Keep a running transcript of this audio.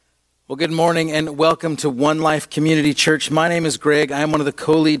Well, good morning and welcome to One Life Community Church. My name is Greg. I am one of the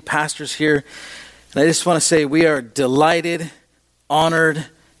co-lead pastors here. And I just want to say we are delighted, honored,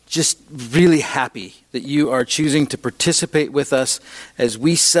 just really happy that you are choosing to participate with us as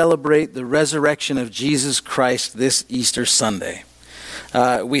we celebrate the resurrection of Jesus Christ this Easter Sunday.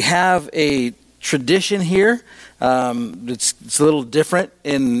 We have a tradition here. It's a little different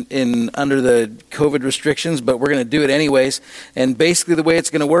in under the COVID restrictions, but we're going to do it anyways. And basically the way it's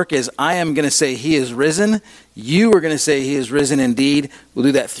going to work is I am going to say he is risen. You are going to say he is risen indeed. We'll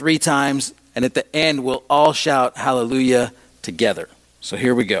do that 3 times. And at the end, we'll all shout hallelujah together. So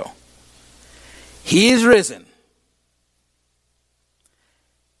here we go. He is risen.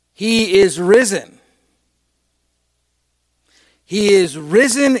 He is risen. He is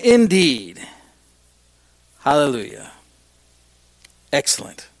risen indeed. Hallelujah.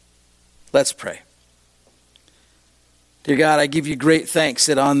 Excellent. Let's pray. Dear God, I give you great thanks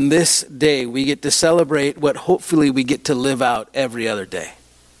that on this day we get to celebrate what hopefully we get to live out every other day.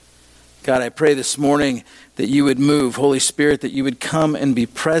 God, I pray this morning that you would move, Holy Spirit, that you would come and be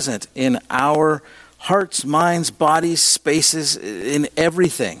present in our hearts, minds, bodies, spaces, in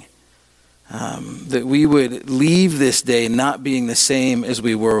everything. That we would leave this day not being the same as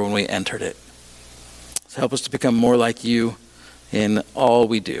we were when we entered it. So help us to become more like you in all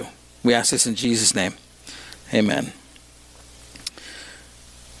we do. We ask this in Jesus' name. Amen.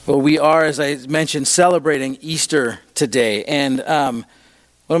 Well, we are, as I mentioned, celebrating Easter today. And one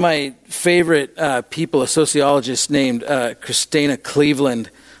of my favorite people, a sociologist named Christina Cleveland,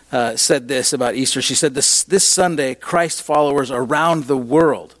 said this about Easter. She said, this Sunday, Christ followers around the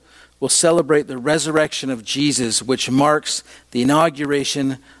world will celebrate the resurrection of Jesus, which marks the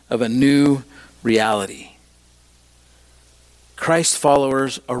inauguration of a new reality. Christ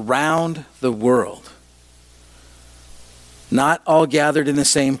followers around the world, not all gathered in the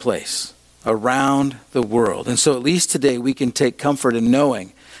same place, around the world. And so at least today we can take comfort in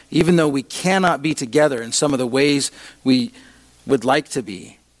knowing, even though we cannot be together in some of the ways we would like to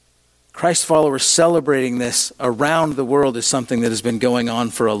be, Christ followers celebrating this around the world is something that has been going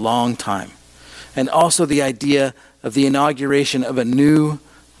on for a long time. And also the idea of the inauguration of a new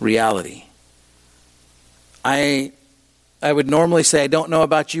reality. I would normally say I don't know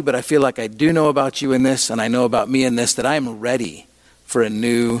about you, but I feel like I do know about you in this, and I know about me in this, that I am ready for a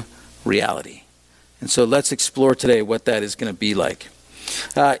new reality. And so let's explore today what that is going to be like.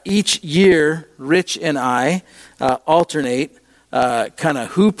 Each year, Rich and I alternate kind of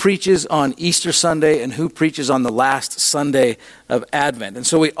who preaches on Easter Sunday and who preaches on the last Sunday of Advent. And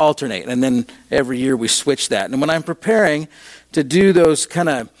so we alternate, and then every year we switch that. And when I'm preparing to do those kind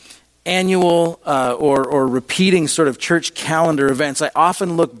of annual or repeating sort of church calendar events, I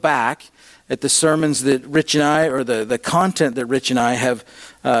often look back at the sermons that Rich and I, or the content that Rich and I have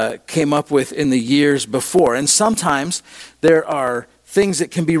came up with in the years before. And sometimes there are things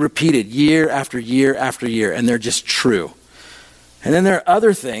that can be repeated year after year after year, and they're just true. And then there are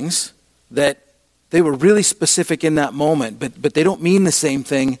other things that they were really specific in that moment, but they don't mean the same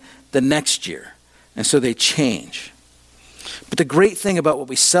thing the next year. And so they change. But the great thing about what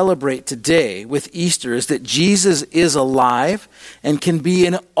we celebrate today with Easter is that Jesus is alive and can be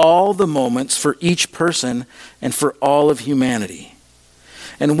in all the moments for each person and for all of humanity.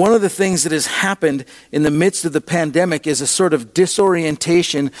 And one of the things that has happened in the midst of the pandemic is a sort of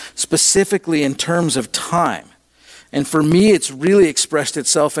disorientation, specifically in terms of time. And for me, it's really expressed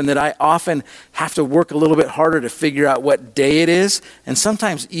itself in that I often have to work a little bit harder to figure out what day it is, and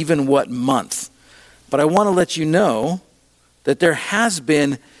sometimes even what month. But I want to let you know that there has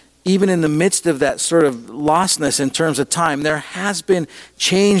been, even in the midst of that sort of lostness in terms of time, there has been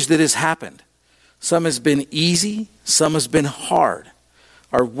change that has happened. Some has been easy, some has been hard.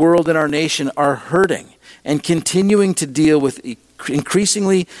 Our world and our nation are hurting and continuing to deal with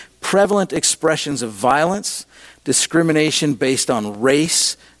increasingly prevalent expressions of violence, discrimination based on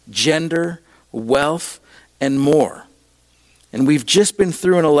race, gender, wealth, and more. And we've just been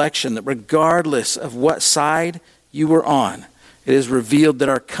through an election that regardless of what side you were on, it has revealed that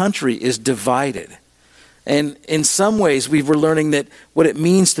our country is divided. And in some ways, we were learning that what it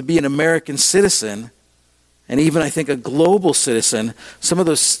means to be an American citizen, and even I think a global citizen, some of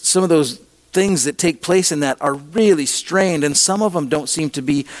those things that take place in that are really strained, and some of them don't seem to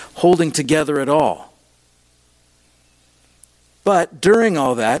be holding together at all. But during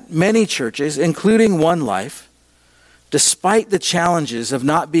all that, many churches, including One Life, despite the challenges of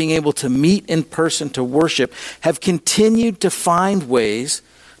not being able to meet in person to worship, have continued to find ways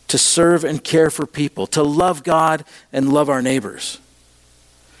to serve and care for people, to love God and love our neighbors.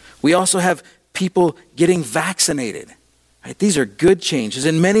 We also have people getting vaccinated Right? These are good changes.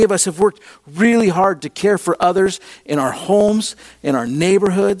 And many of us have worked really hard to care for others in our homes, in our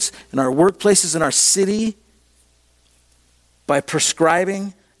neighborhoods, in our workplaces, in our city, by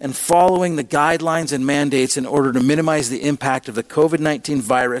prescribing and following the guidelines and mandates in order to minimize the impact of the COVID-19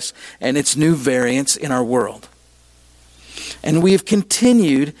 virus and its new variants in our world. And we have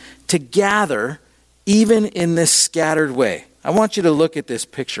continued to gather even in this scattered way. I want you to look at this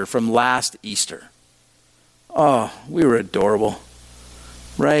picture from last Easter. Oh, we were adorable,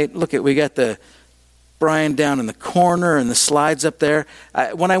 right? Look at, we got the Brian down in the corner and the slides up there.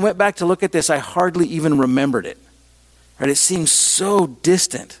 When I went back to look at this, I hardly even remembered it. Right? It seems so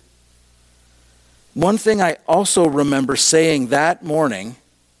distant. One thing I also remember saying that morning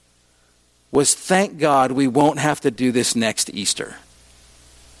was, thank God we won't have to do this next Easter.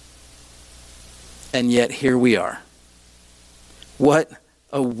 And yet here we are. What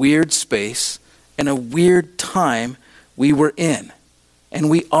a weird space and a weird time we were in, and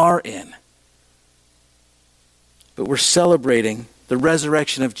we are in. But we're celebrating the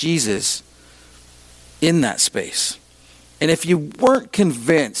resurrection of Jesus in that space. And if you weren't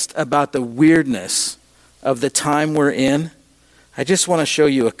convinced about the weirdness of the time we're in, I just want to show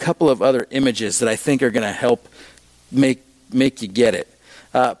you a couple of other images that I think are going to help make you get it.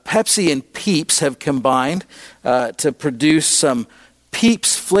 Pepsi and Peeps have combined to produce some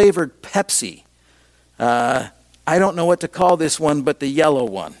Peeps flavored Pepsi. I don't know what to call this one, but the yellow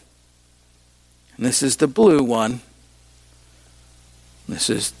one. And this is the blue one. This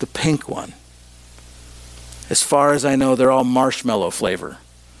is the pink one. As far as I know, they're all marshmallow flavor.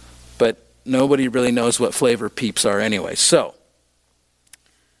 But nobody really knows what flavor Peeps are anyway. So,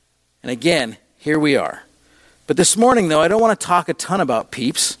 and again, here we are. But this morning, though, I don't want to talk a ton about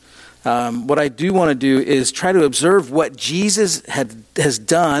Peeps. What I do want to do is try to observe what Jesus has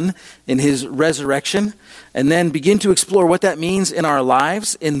done in his resurrection, and then begin to explore what that means in our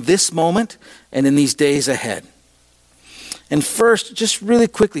lives in this moment and in these days ahead. And first, just really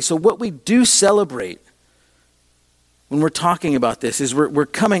quickly, so what we do celebrate when we're talking about this is we're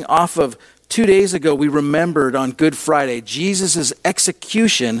coming off of 2 days ago, we remembered on Good Friday Jesus'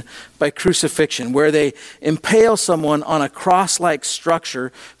 execution by crucifixion, where they impale someone on a cross-like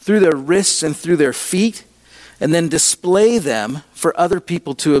structure through their wrists and through their feet, and then display them for other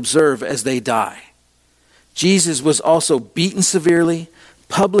people to observe as they die. Jesus was also beaten severely,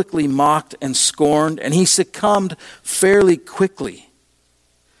 publicly mocked and scorned, and he succumbed fairly quickly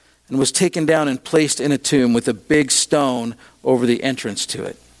and was taken down and placed in a tomb with a big stone over the entrance to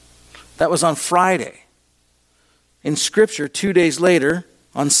it. That was on Friday. In Scripture, 2 days later,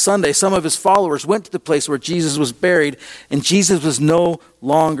 on Sunday, some of his followers went to the place where Jesus was buried, and Jesus was no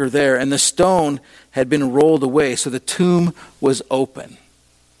longer there, and the stone had been rolled away, so the tomb was open.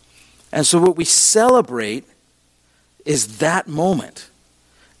 And so what we celebrate is that moment.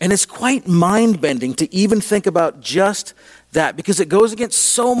 And it's quite mind-bending to even think about just that, because it goes against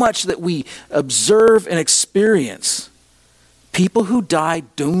so much that we observe and experience. People who die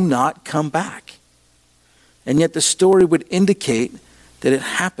do not come back. And yet the story would indicate that it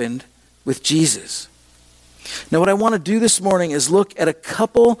happened with Jesus. Now, what I want to do this morning is look at a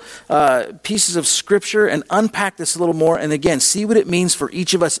couple pieces of Scripture and unpack this a little more, and again, see what it means for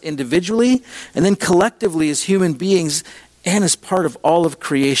each of us individually, and then collectively as human beings and as part of all of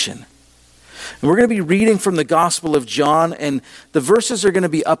creation. And we're going to be reading from the Gospel of John, and the verses are going to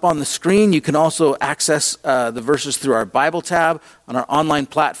be up on the screen. You can also access the verses through our Bible tab on our online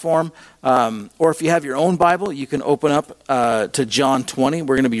platform. Or if you have your own Bible, you can open up to John 20.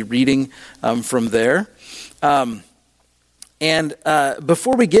 We're going to be reading from there. And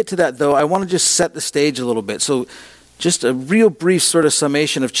before we get to that, though, I want to just set the stage a little bit. So just a real brief sort of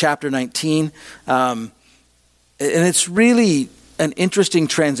summation of chapter 19. And it's really an interesting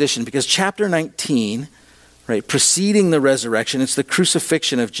transition, because chapter 19, right, preceding the resurrection, it's the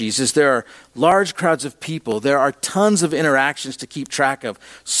crucifixion of Jesus. There are large crowds of people. There are tons of interactions to keep track of.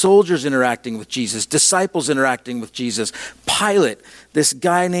 Soldiers interacting with Jesus, disciples interacting with Jesus, Pilate, this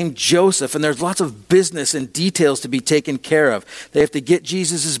guy named Joseph, and there's lots of business and details to be taken care of. They have to get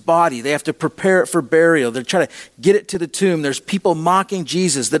Jesus' body. They have to prepare it for burial. They're trying to get it to the tomb. There's people mocking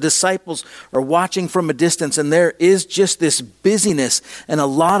Jesus. The disciples are watching from a distance, and there is just this busyness and a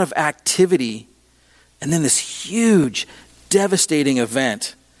lot of activity. And then this huge, devastating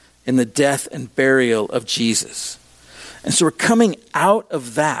event in the death and burial of Jesus. And so we're coming out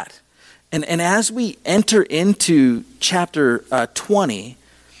of that. And as we enter into chapter 20,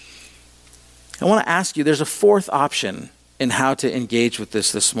 I want to ask you, there's a fourth option in how to engage with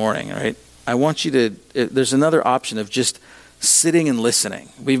this morning, right? I want you to, there's another option of just sitting and listening.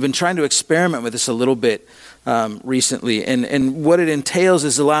 We've been trying to experiment with this a little bit recently. And what it entails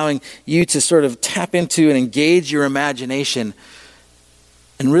is allowing you to sort of tap into and engage your imagination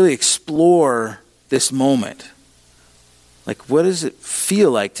and really explore this moment. Like, what does it feel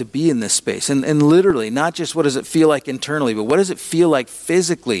like to be in this space? And literally, not just what does it feel like internally, but what does it feel like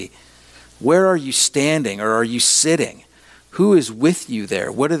physically? Where are you standing or are you sitting? Who is with you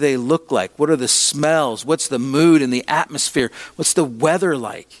there? What do they look like? What are the smells? What's the mood and the atmosphere? What's the weather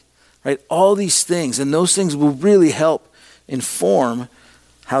like? Right? All these things. And those things will really help inform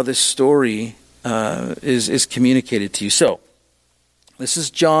how this story is communicated to you. So, this is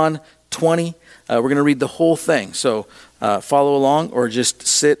John 20. We're going to read the whole thing. So, follow along or just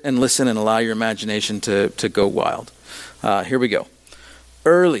sit and listen and allow your imagination to go wild. Here we go.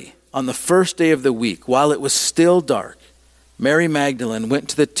 Early on the first day of the week, while it was still dark, Mary Magdalene went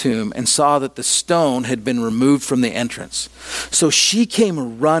to the tomb and saw that the stone had been removed from the entrance. So she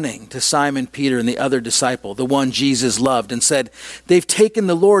came running to Simon Peter and the other disciple, the one Jesus loved, and said, "They've taken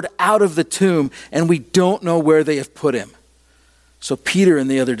the Lord out of the tomb, and we don't know where they have put him." So Peter and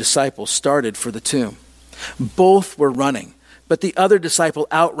the other disciple started for the tomb. Both were running, but the other disciple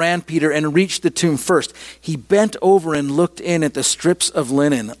outran Peter and reached the tomb first. He bent over and looked in at the strips of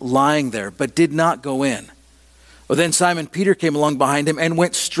linen lying there, but did not go in. Well, then Simon Peter came along behind him and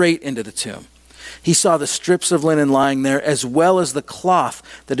went straight into the tomb. He saw the strips of linen lying there, as well as the cloth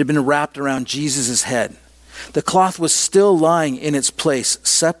that had been wrapped around Jesus' head. The cloth was still lying in its place,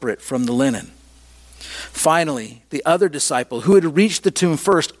 separate from the linen. Finally, the other disciple, who had reached the tomb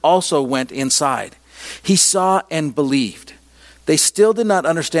first, also went inside. He saw and believed. They still did not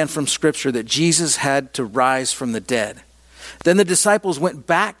understand from Scripture that Jesus had to rise from the dead. Then the disciples went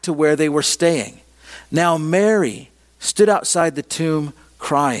back to where they were staying. Now Mary stood outside the tomb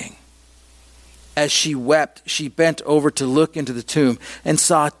crying. As she wept, she bent over to look into the tomb and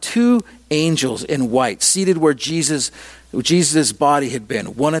saw two angels in white seated where Jesus' body had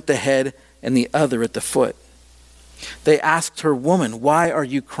been, one at the head and the other at the foot. They asked her, "Woman, why are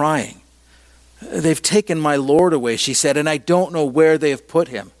you crying?" "They've taken my Lord away," she said, "and I don't know where they have put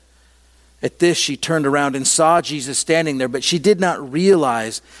him." At this, she turned around and saw Jesus standing there, but she did not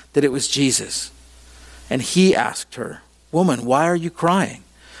realize that it was Jesus. And he asked her, "Woman, why are you crying?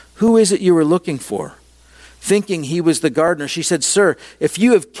 Who is it you were looking for?" Thinking he was the gardener, she said, "Sir, if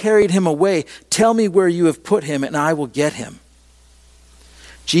you have carried him away, tell me where you have put him, and I will get him."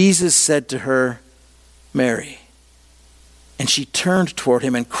 Jesus said to her, "Mary." And she turned toward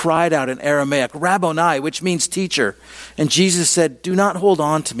him and cried out in Aramaic, "Rabboni," which means teacher. And Jesus said, "Do not hold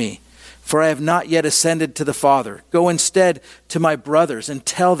on to me, for I have not yet ascended to the Father. Go instead to my brothers and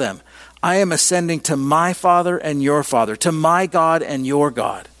tell them, I am ascending to my Father and your Father, to my God and your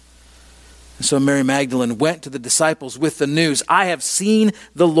God." And so Mary Magdalene went to the disciples with the news, "I have seen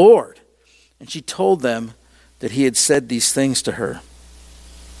the Lord." And she told them that he had said these things to her.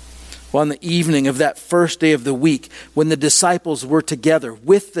 Well, on the evening of that first day of the week, when the disciples were together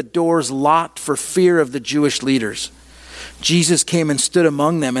with the doors locked for fear of the Jewish leaders, Jesus came and stood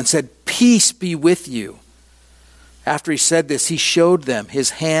among them and said, "Peace be with you." After he said this, he showed them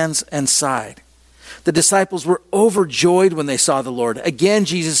his hands and side. The disciples were overjoyed when they saw the Lord. Again,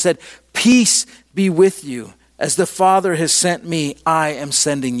 Jesus said, "Peace be with you. As the Father has sent me, I am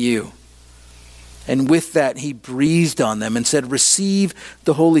sending you." And with that, he breathed on them and said, "Receive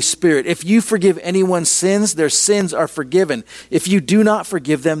the Holy Spirit. If you forgive anyone's sins, their sins are forgiven. If you do not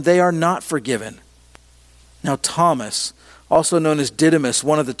forgive them, they are not forgiven." Now Thomas, also known as Didymus,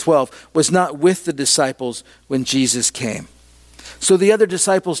 one of the 12, was not with the disciples when Jesus came. So the other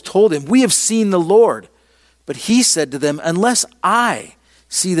disciples told him, "We have seen the Lord." But he said to them, "Unless I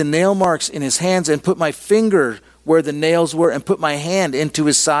see the nail marks in his hands and put my finger where the nails were and put my hand into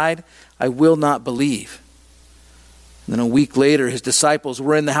his side, I will not believe." And then a week later, his disciples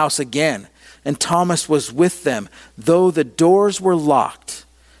were in the house again, and Thomas was with them. Though the doors were locked,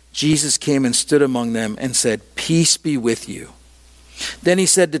 Jesus came and stood among them and said, "Peace be with you." Then he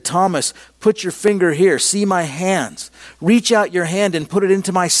said to Thomas, "Put your finger here, see my hands. Reach out your hand and put it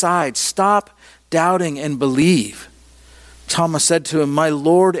into my side. Stop doubting and believe." Thomas said to him, "My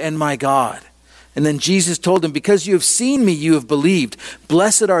Lord and my God." And then Jesus told him, "Because you have seen me, you have believed.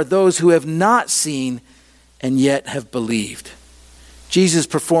 Blessed are those who have not seen and yet have believed." Jesus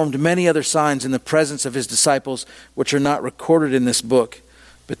performed many other signs in the presence of his disciples, which are not recorded in this book.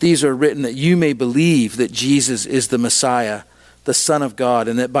 But these are written that you may believe that Jesus is the Messiah, the Son of God,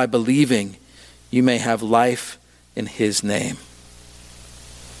 and that by believing you may have life in his name.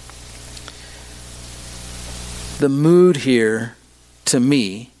 The mood here, to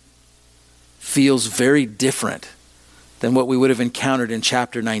me, feels very different than what we would have encountered in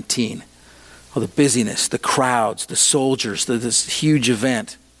chapter 19. all the busyness, the crowds, the soldiers, this huge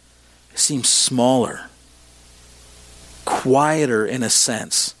event, it seems smaller, quieter in a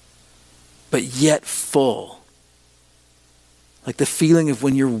sense, but yet full. Like the feeling of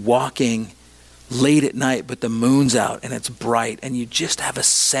when you're walking late at night, but the moon's out and it's bright, and you just have a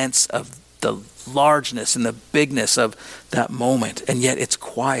sense of the largeness and the bigness of that moment, and yet it's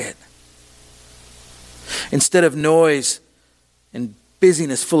quiet. Instead of noise and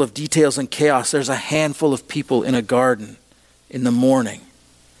busyness full of details and chaos, there's a handful of people in a garden in the morning,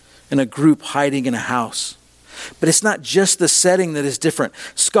 in a group hiding in a house. But it's not just the setting that is different.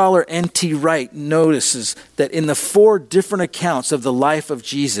 Scholar N.T. Wright notices that in the 4 different accounts of the life of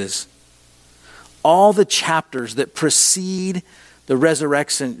Jesus, all the chapters that precede the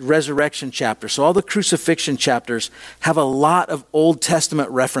resurrection chapter, so all the crucifixion chapters, have a lot of Old Testament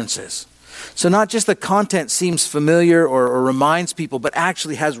references. So not just the content seems familiar or reminds people, but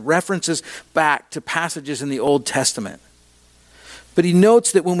actually has references back to passages in the Old Testament. But he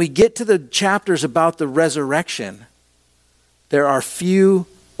notes that when we get to the chapters about the resurrection, there are few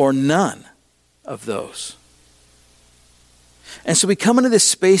or none of those. And so we come into this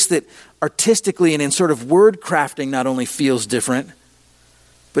space that artistically and in sort of word crafting not only feels different,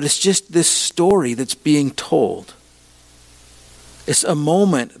 but it's just this story that's being told. It's a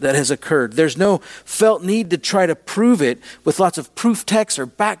moment that has occurred. There's no felt need to try to prove it with lots of proof text or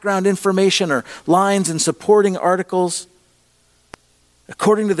background information or lines and supporting articles.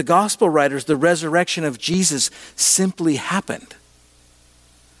 According to the gospel writers, the resurrection of Jesus simply happened.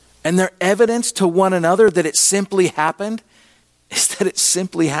 And their evidence to one another that it simply happened is that it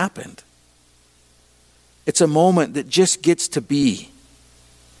simply happened. It's a moment that just gets to be.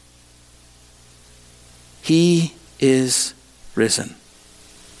 He is risen.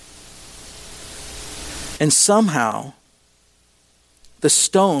 And somehow, the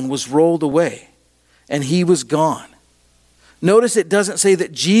stone was rolled away and he was gone. Notice it doesn't say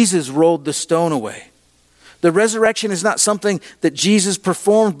that Jesus rolled the stone away. The resurrection is not something that Jesus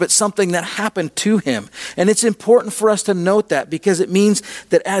performed, but something that happened to him. And it's important for us to note that, because it means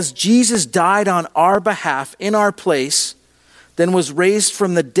that as Jesus died on our behalf, in our place, then was raised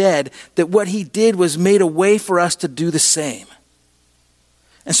from the dead, that what he did was made a way for us to do the same.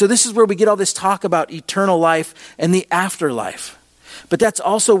 And so this is where we get all this talk about eternal life and the afterlife. But that's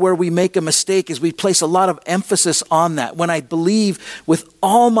also where we make a mistake, is we place a lot of emphasis on that, when I believe with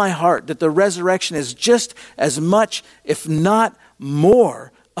all my heart that the resurrection is just as much, if not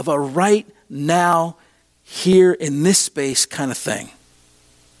more, of a right now, here in this space kind of thing.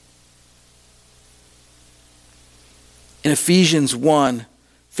 In Ephesians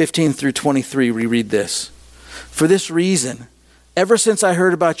 1:15 through 23, we read this. For this reason, ever since I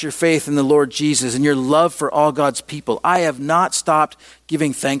heard about your faith in the Lord Jesus and your love for all God's people, I have not stopped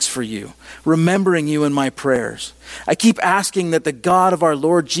giving thanks for you, remembering you in my prayers. I keep asking that the God of our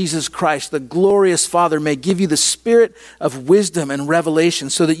Lord Jesus Christ, the glorious Father, may give you the spirit of wisdom and revelation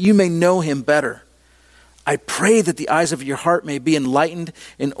so that you may know him better. I pray that the eyes of your heart may be enlightened,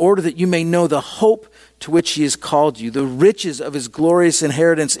 in order that you may know the hope to which he has called you, the riches of his glorious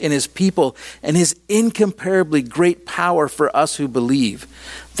inheritance in his people, and his incomparably great power for us who believe.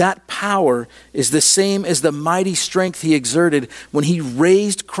 That power is the same as the mighty strength he exerted when he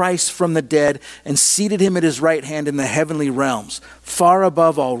raised Christ from the dead and seated him at his right hand in the heavenly realms, far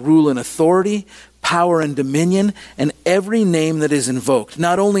above all rule and authority, power and dominion, and every name that is invoked,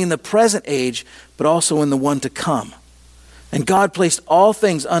 not only in the present age, but also in the one to come. And God placed all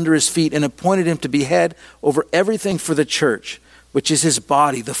things under his feet and appointed him to be head over everything for the church, which is his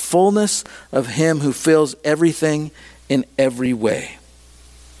body, the fullness of him who fills everything in every way.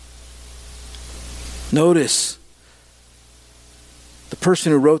 Notice the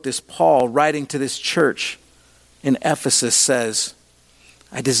person who wrote this, Paul, writing to this church in Ephesus, says,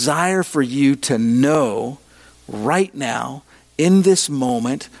 I desire for you to know right now, in this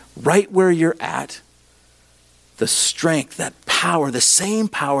moment, right where you're at, the strength, that power, the same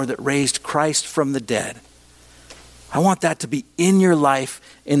power that raised Christ from the dead. I want that to be in your life,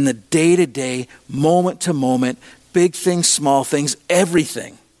 in the day-to-day, moment-to-moment, big things, small things,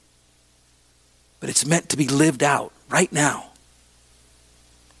 everything. But it's meant to be lived out right now.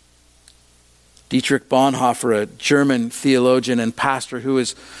 Dietrich Bonhoeffer, a German theologian and pastor who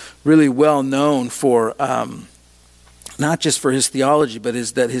is really well known for not just for his theology, but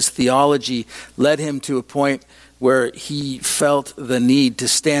that his theology led him to a point where he felt the need to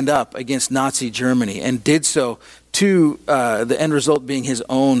stand up against Nazi Germany, and did so to the end result being his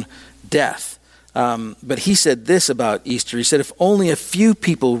own death. But he said this about Easter. He said, if only a few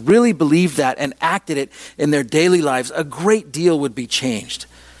people really believed that and acted it in their daily lives, a great deal would be changed.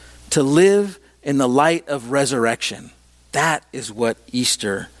 To live in the light of resurrection. That is what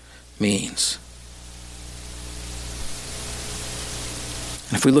Easter means.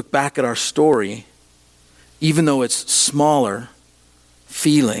 And if we look back at our story, even though it's smaller,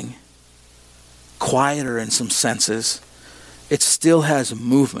 feeling, quieter in some senses, it still has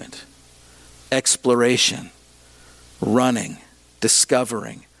movement, exploration, running,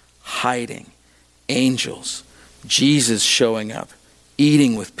 discovering, hiding, angels, Jesus showing up,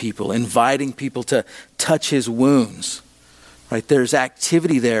 eating with people, inviting people to touch his wounds. Right? There's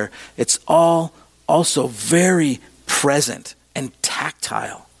activity there. It's all also very present and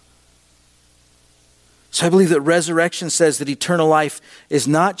tactile. So I believe that resurrection says that eternal life is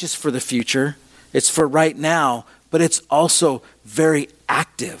not just for the future, it's for right now, but it's also very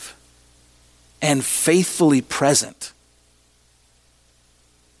active and faithfully present.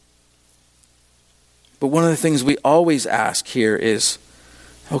 But one of the things we always ask here is,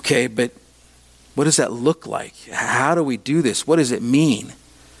 okay, but what does that look like? How do we do this? What does it mean?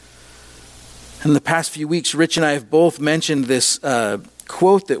 In the past few weeks, Rich and I have both mentioned this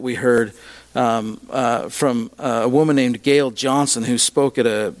quote that we heard from a woman named Gail Johnson, who spoke at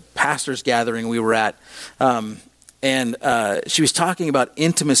a pastor's gathering we were at. And she was talking about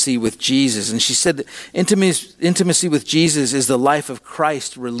intimacy with Jesus. And she said that intimacy with Jesus is the life of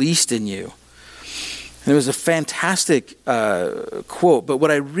Christ released in you. And it was a fantastic quote. But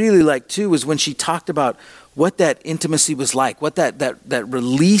what I really liked too was when she talked about what that intimacy was like, what that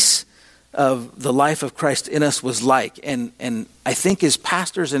release of the life of Christ in us was like. And I think as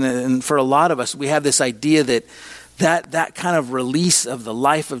pastors and for a lot of us, we have this idea that kind of release of the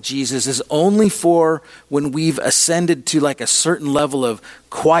life of Jesus is only for when we've ascended to like a certain level of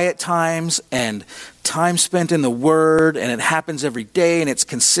quiet times and time spent in the Word, and it happens every day and it's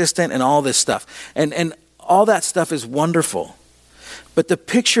consistent and all this stuff. And all that stuff is wonderful. But the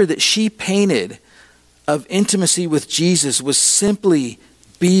picture that she painted of intimacy with Jesus was simply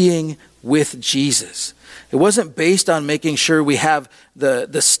being with Jesus. It wasn't based on making sure we have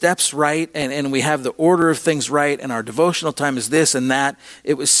the steps right and we have the order of things right and our devotional time is this and that.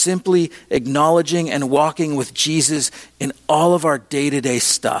 It was simply acknowledging and walking with Jesus in all of our day-to-day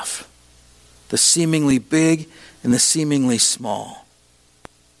stuff. The seemingly big and the seemingly small.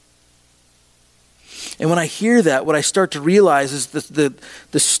 And when I hear that, what I start to realize is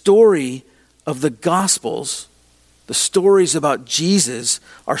the story of the Gospels, the stories about Jesus,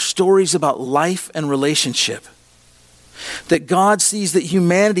 are stories about life and relationship. That God sees that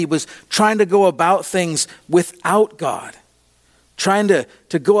humanity was trying to go about things without God. Trying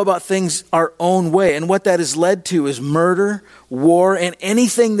to go about things our own way. And what that has led to is murder, war, and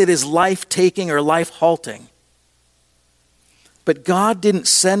anything that is life-taking or life-halting. But God didn't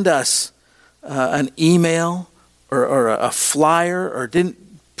send us an email or a flyer or didn't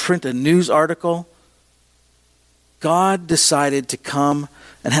print a news article. God decided to come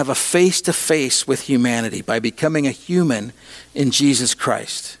and have a face-to-face with humanity by becoming a human in Jesus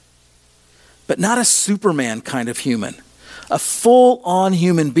Christ. But not a Superman kind of human. A full-on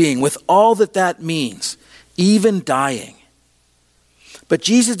human being with all that means, even dying. But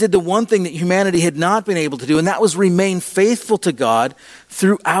Jesus did the one thing that humanity had not been able to do, and that was remain faithful to God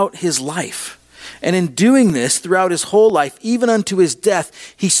throughout his life. And in doing this, throughout his whole life, even unto his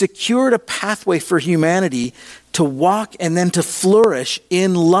death, he secured a pathway for humanity to walk and then to flourish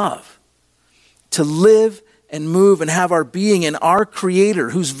in love. To live and move and have our being in our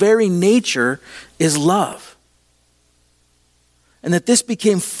Creator, whose very nature is love. And that this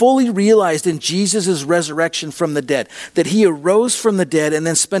became fully realized in Jesus' resurrection from the dead. That he arose from the dead and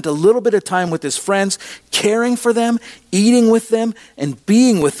then spent a little bit of time with his friends, caring for them, eating with them, and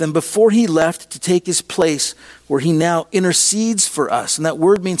being with them before he left to take his place where he now intercedes for us. And that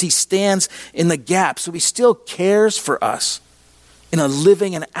word means he stands in the gap. So he still cares for us in a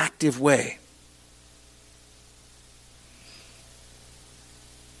living and active way.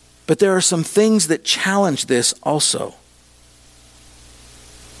 But there are some things that challenge this also.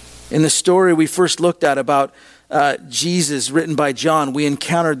 In the story we first looked at about Jesus, written by John, we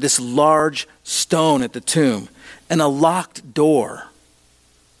encountered this large stone at the tomb and a locked door.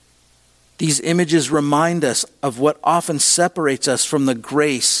 These images remind us of what often separates us from the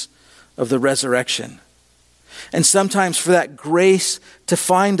grace of the resurrection. And sometimes for that grace to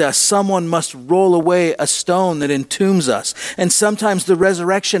find us, someone must roll away a stone that entombs us. And sometimes the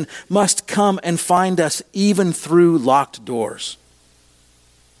resurrection must come and find us even through locked doors.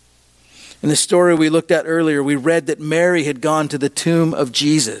 In the story we looked at earlier, we read that Mary had gone to the tomb of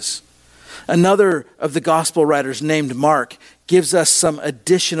Jesus. Another of the gospel writers named Mark gives us some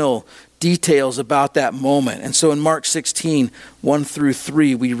additional details about that moment. And so in Mark 16, 1 through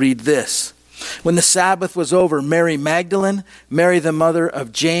 3, we read this. When the Sabbath was over, Mary Magdalene, Mary the mother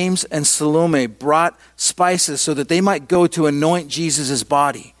of James, and Salome brought spices so that they might go to anoint Jesus'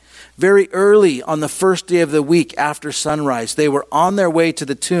 body. Very early on the first day of the week after sunrise, they were on their way to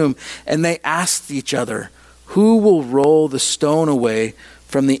the tomb, and they asked each other, "Who will roll the stone away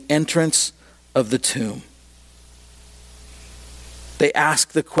from the entrance of the tomb?" They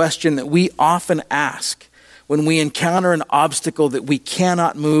asked the question that we often ask when we encounter an obstacle that we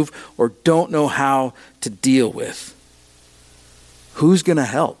cannot move or don't know how to deal with. Who's going to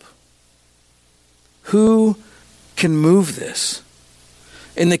help? Who can move this?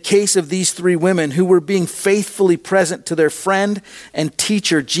 In the case of these three women who were being faithfully present to their friend and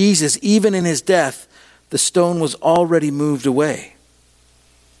teacher Jesus, even in his death, the stone was already moved away.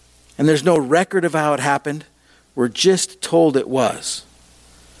 And there's no record of how it happened. We're just told it was.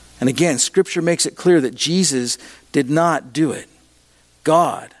 And again, Scripture makes it clear that Jesus did not do it.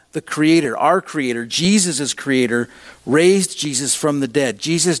 God, the Creator, our Creator, Jesus' Creator, raised Jesus from the dead.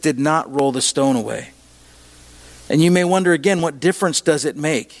 Jesus did not roll the stone away. And you may wonder again, what difference does it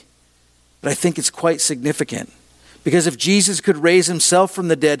make? But I think it's quite significant. Because if Jesus could raise himself from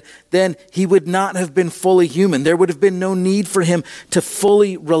the dead, then he would not have been fully human. There would have been no need for him to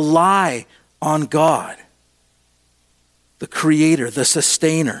fully rely on God, the Creator, the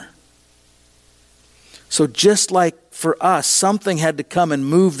Sustainer. So just like for us, something had to come and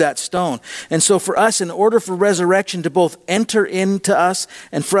move that stone. And so for us, in order for resurrection to both enter into us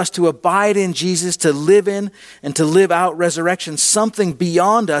and for us to abide in Jesus, to live in and to live out resurrection, something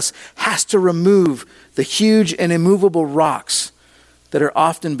beyond us has to remove the huge and immovable rocks that are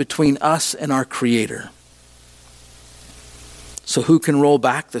often between us and our Creator. So who can roll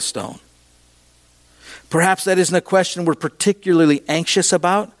back the stone? Perhaps that isn't a question we're particularly anxious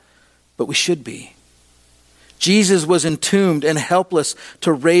about, but we should be. Jesus was entombed and helpless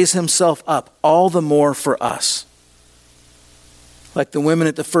to raise himself up, all the more for us. Like the women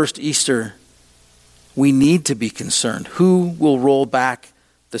at the first Easter, we need to be concerned. Who will roll back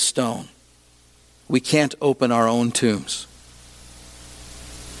the stone? We can't open our own tombs.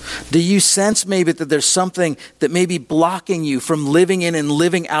 Do you sense maybe that there's something that may be blocking you from living in and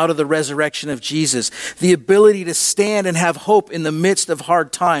living out of the resurrection of Jesus? The ability to stand and have hope in the midst of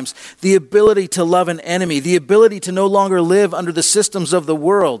hard times. The ability to love an enemy. The ability to no longer live under the systems of the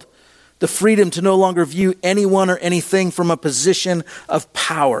world. The freedom to no longer view anyone or anything from a position of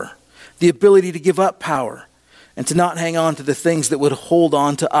power. The ability to give up power and to not hang on to the things that would hold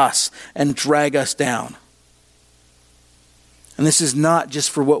on to us and drag us down. And this is not just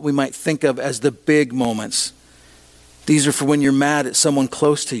for what we might think of as the big moments. These are for when you're mad at someone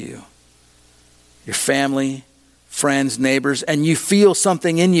close to you, your family, friends, neighbors, and you feel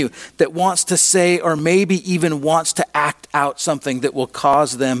something in you that wants to say or maybe even wants to act out something that will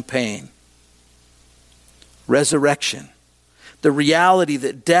cause them pain. Resurrection, the reality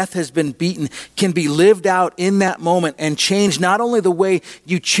that death has been beaten, can be lived out in that moment and change not only the way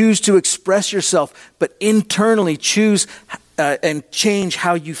you choose to express yourself, but internally choose and change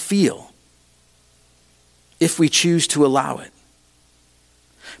how you feel, if we choose to allow it.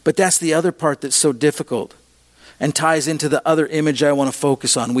 But that's the other part that's so difficult and ties into the other image I want to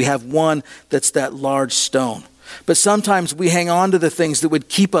focus on. We have one that's that large stone. But sometimes we hang on to the things that would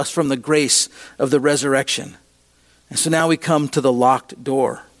keep us from the grace of the resurrection. And so now we come to the locked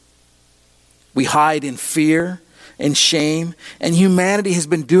door. We hide in fear and shame, and humanity has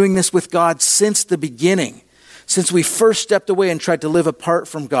been doing this with God since the beginning. Since we first stepped away and tried to live apart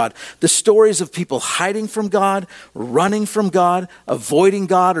from God. The stories of people hiding from God, running from God, avoiding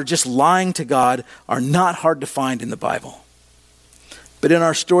God, or just lying to God are not hard to find in the Bible. But in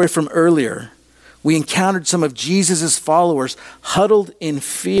our story from earlier, we encountered some of Jesus' followers huddled in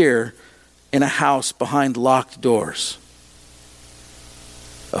fear in a house behind locked doors.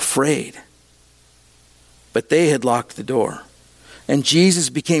 Afraid. But they had locked the door. And Jesus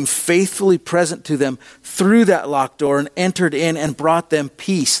became faithfully present to them through that locked door and entered in and brought them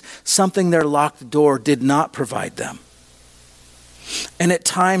peace, something their locked door did not provide them. And at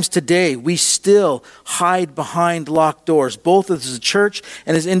times today, we still hide behind locked doors, both as a church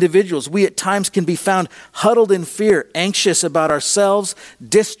and as individuals. We at times can be found huddled in fear, anxious about ourselves,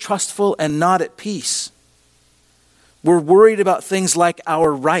 distrustful, and not at peace. We're worried about things like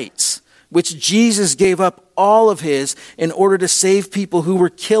our rights, which Jesus gave up all of his in order to save people who were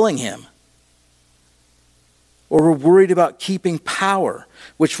killing him. Or we're worried about keeping power,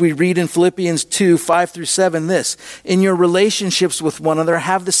 which we read in Philippians 2, 5-7 this. In your relationships with one another,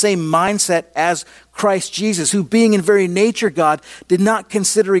 have the same mindset as Christ Jesus, who being in very nature God, did not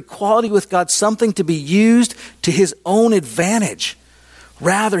consider equality with God something to be used to his own advantage.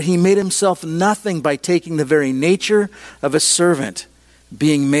 Rather, he made himself nothing by taking the very nature of a servant,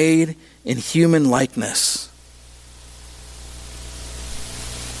 being made in human likeness.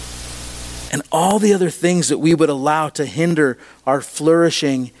 And all the other things that we would allow to hinder our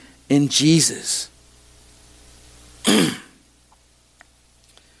flourishing in Jesus.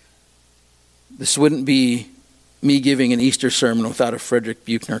 This wouldn't be me giving an Easter sermon without a Frederick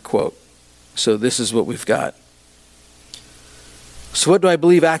Buechner quote. So this is what we've got. So what do I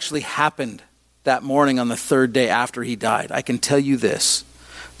believe actually happened that morning on the third day after he died? I can tell you this,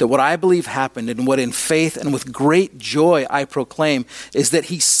 that what I believe happened and what in faith and with great joy I proclaim is that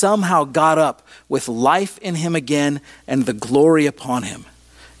he somehow got up with life in him again and the glory upon him.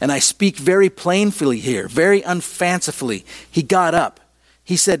 And I speak very plainly here, very unfancifully. He got up.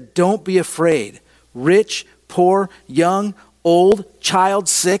 He said, don't be afraid. Rich, poor, young, old, child,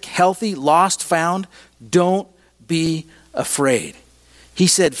 sick, healthy, lost, found, don't be afraid. He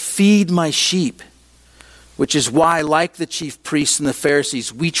said, feed my sheep, which is why, like the chief priests and the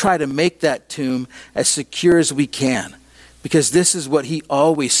Pharisees, we try to make that tomb as secure as we can, because this is what he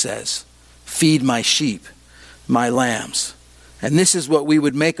always says, feed my sheep, my lambs. And this is what we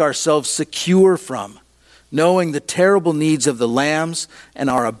would make ourselves secure from, knowing the terrible needs of the lambs and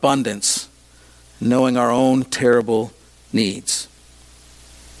our abundance, knowing our own terrible needs.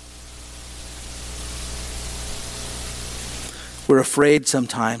 We're afraid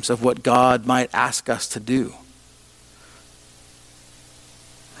sometimes of what God might ask us to do.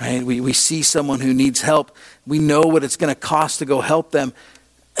 Right? We see someone who needs help. We know what it's going to cost to go help them.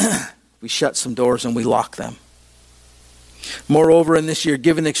 We shut some doors and we lock them. Moreover, in this year,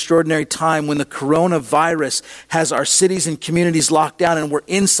 given the extraordinary time when the coronavirus has our cities and communities locked down and we're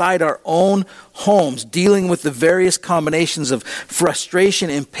inside our own homes dealing with the various combinations of frustration,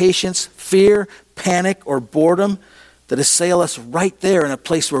 impatience, fear, panic, or boredom that assail us right there in a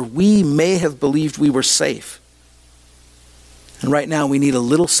place where we may have believed we were safe. And right now we need a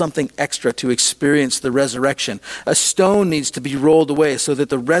little something extra to experience the resurrection. A stone needs to be rolled away so that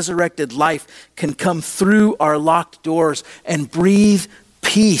the resurrected life can come through our locked doors and breathe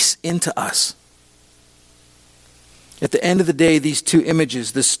peace into us. At the end of the day, these two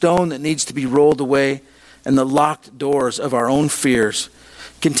images, the stone that needs to be rolled away and the locked doors of our own fears,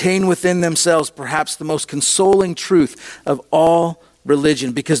 contain within themselves perhaps the most consoling truth of all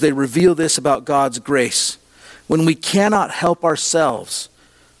religion, because they reveal this about God's grace. When we cannot help ourselves,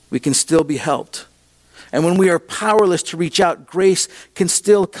 we can still be helped. And when we are powerless to reach out, grace can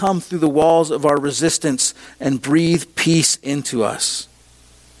still come through the walls of our resistance and breathe peace into us.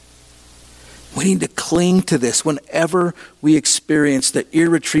 We need to cling to this whenever we experience the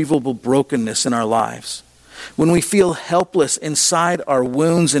irretrievable brokenness in our lives. When we feel helpless inside our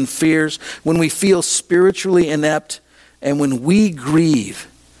wounds and fears, when we feel spiritually inept, and when we grieve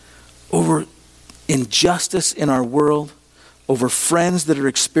over injustice in our world, over friends that are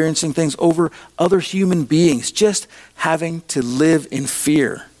experiencing things, over other human beings just having to live in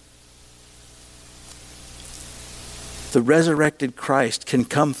fear. The resurrected Christ can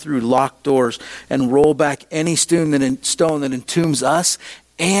come through locked doors and roll back any stone that entombs us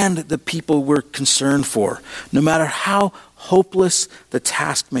and the people we're concerned for, no matter how hopeless the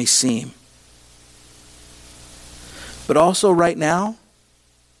task may seem. But also right now,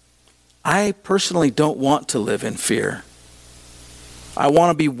 I personally don't want to live in fear. I want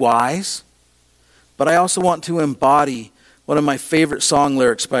to be wise, but I also want to embody one of my favorite song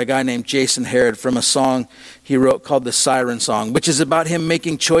lyrics by a guy named Jason Herod from a song he wrote called The Siren Song, which is about him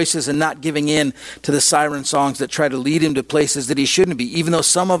making choices and not giving in to the siren songs that try to lead him to places that he shouldn't be, even though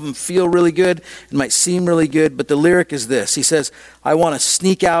some of them feel really good and might seem really good. But the lyric is this. He says, I want to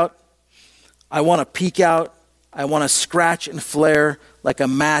sneak out, I want to peek out, I want to scratch and flare like a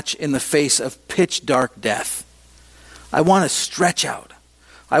match in the face of pitch dark death. I want to stretch out.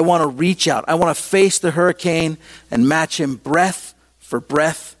 I want to reach out. I want to face the hurricane and match him breath for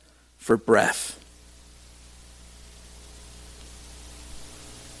breath for breath.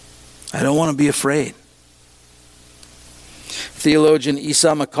 I don't want to be afraid. Theologian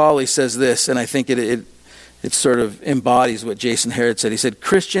Esau McCauley says this, and I think it sort of embodies what Jason Herod said. He said,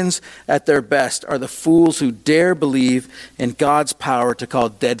 Christians at their best are the fools who dare believe in God's power to call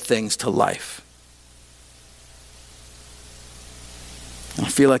dead things to life. I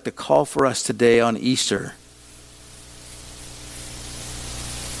feel like the call for us today on Easter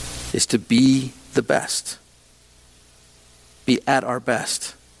is to be the best. Be at our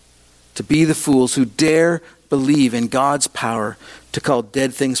best. To be the fools who dare believe in God's power to call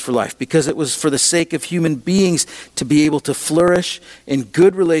dead things for life. Because it was for the sake of human beings to be able to flourish in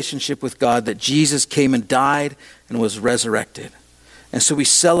good relationship with God that Jesus came and died and was resurrected. And so we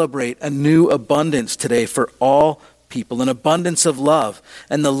celebrate a new abundance today for all people, an abundance of love.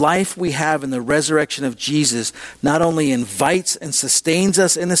 And the life we have in the resurrection of Jesus not only invites and sustains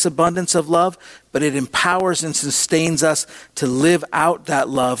us in this abundance of love, but it empowers and sustains us to live out that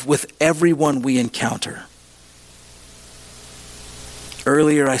love with everyone we encounter.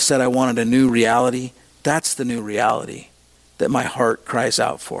 Earlier I said I wanted a new reality. That's the new reality that my heart cries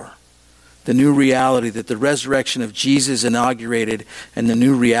out for. The new reality that the resurrection of Jesus inaugurated, and the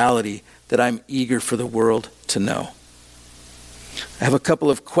new reality that I'm eager for the world to know. I have a couple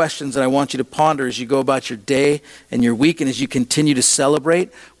of questions that I want you to ponder as you go about your day and your week and as you continue to celebrate.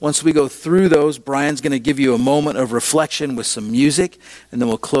 Once we go through those, Brian's going to give you a moment of reflection with some music, and then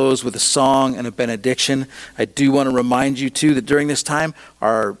we'll close with a song and a benediction. I do want to remind you, too, that during this time,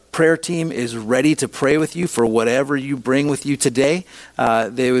 our prayer team is ready to pray with you for whatever you bring with you today.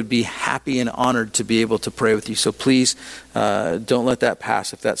 They would be happy and honored to be able to pray with you. So please don't let that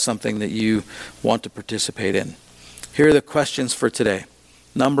pass if that's something that you want to participate in. Here are the questions for today.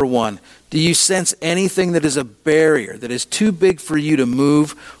 Number 1, do you sense anything that is a barrier that is too big for you to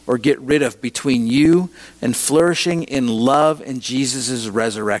move or get rid of between you and flourishing in love in Jesus'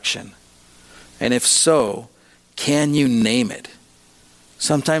 resurrection? And if so, can you name it?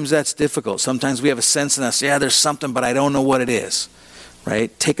 Sometimes that's difficult. Sometimes we have a sense in us, there's something, but I don't know what it is.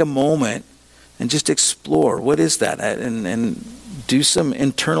 Right? Take a moment and just explore. What is that? And do some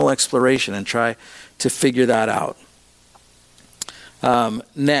internal exploration and try to figure that out.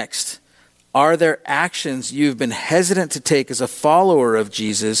 Next, are there actions you've been hesitant to take as a follower of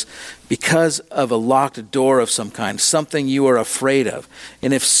Jesus because of a locked door of some kind, something you are afraid of?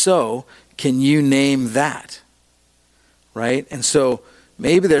 And if so, can you name that? Right? And so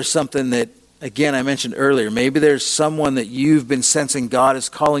maybe there's something that, again, I mentioned earlier, maybe there's someone that you've been sensing God is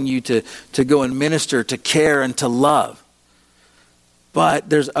calling you to go and minister, to care, and to love. But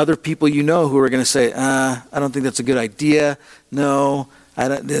there's other people you know who are going to say, I don't think that's a good idea. No,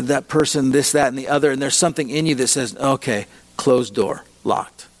 that person, this, that, and the other. And there's something in you that says, okay, closed door,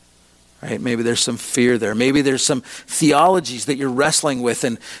 locked. Right? Maybe there's some fear there. Maybe there's some theologies that you're wrestling with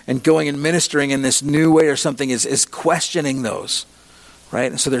and going and ministering in this new way or something is questioning those.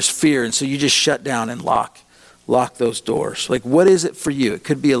 Right? And so there's fear. And so you just shut down and lock those doors. Like, what is it for you? It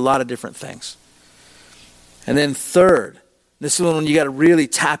could be a lot of different things. And then third, this is when you got to really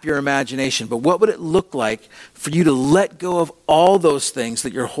tap your imagination. But what would it look like for you to let go of all those things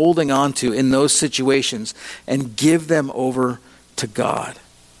that you're holding on to in those situations and give them over to God?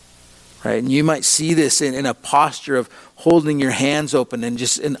 Right? And you might see this in a posture of holding your hands open and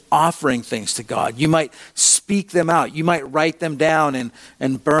just in offering things to God. You might speak them out. You might write them down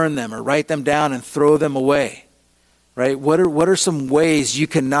and burn them, or write them down and throw them away. Right? What are some ways you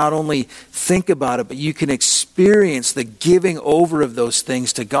can not only think about it, but you can experience the giving over of those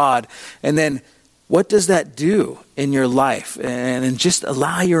things to God? And then what does that do in your life? And just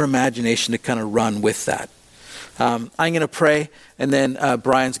allow your imagination to kind of run with that. I'm going to pray, and then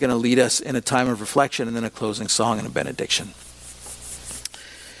Brian's going to lead us in a time of reflection and then a closing song and a benediction.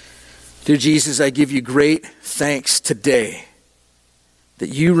 Dear Jesus, I give you great thanks today that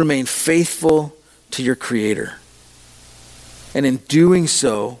you remain faithful to your Creator. And in doing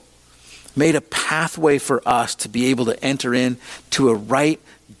so, made a pathway for us to be able to enter into a right,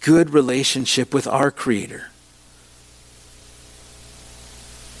 good relationship with our Creator.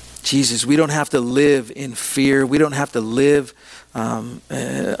 Jesus, we don't have to live in fear. We don't have to live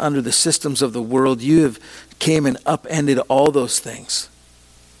under the systems of the world. You have came and upended all those things.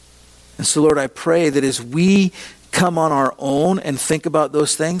 And so, Lord, I pray that as we come on our own and think about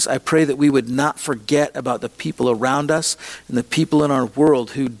those things, I pray that we would not forget about the people around us and the people in our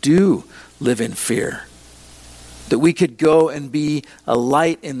world who do live in fear. That we could go and be a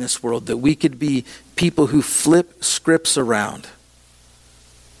light in this world, that we could be people who flip scripts around,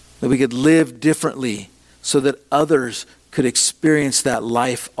 that we could live differently so that others could experience that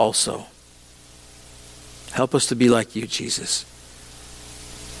life also. Help us to be like you, Jesus.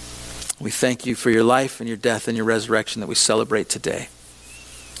 We thank you for your life and your death and your resurrection that we celebrate today.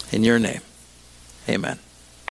 In your name, amen.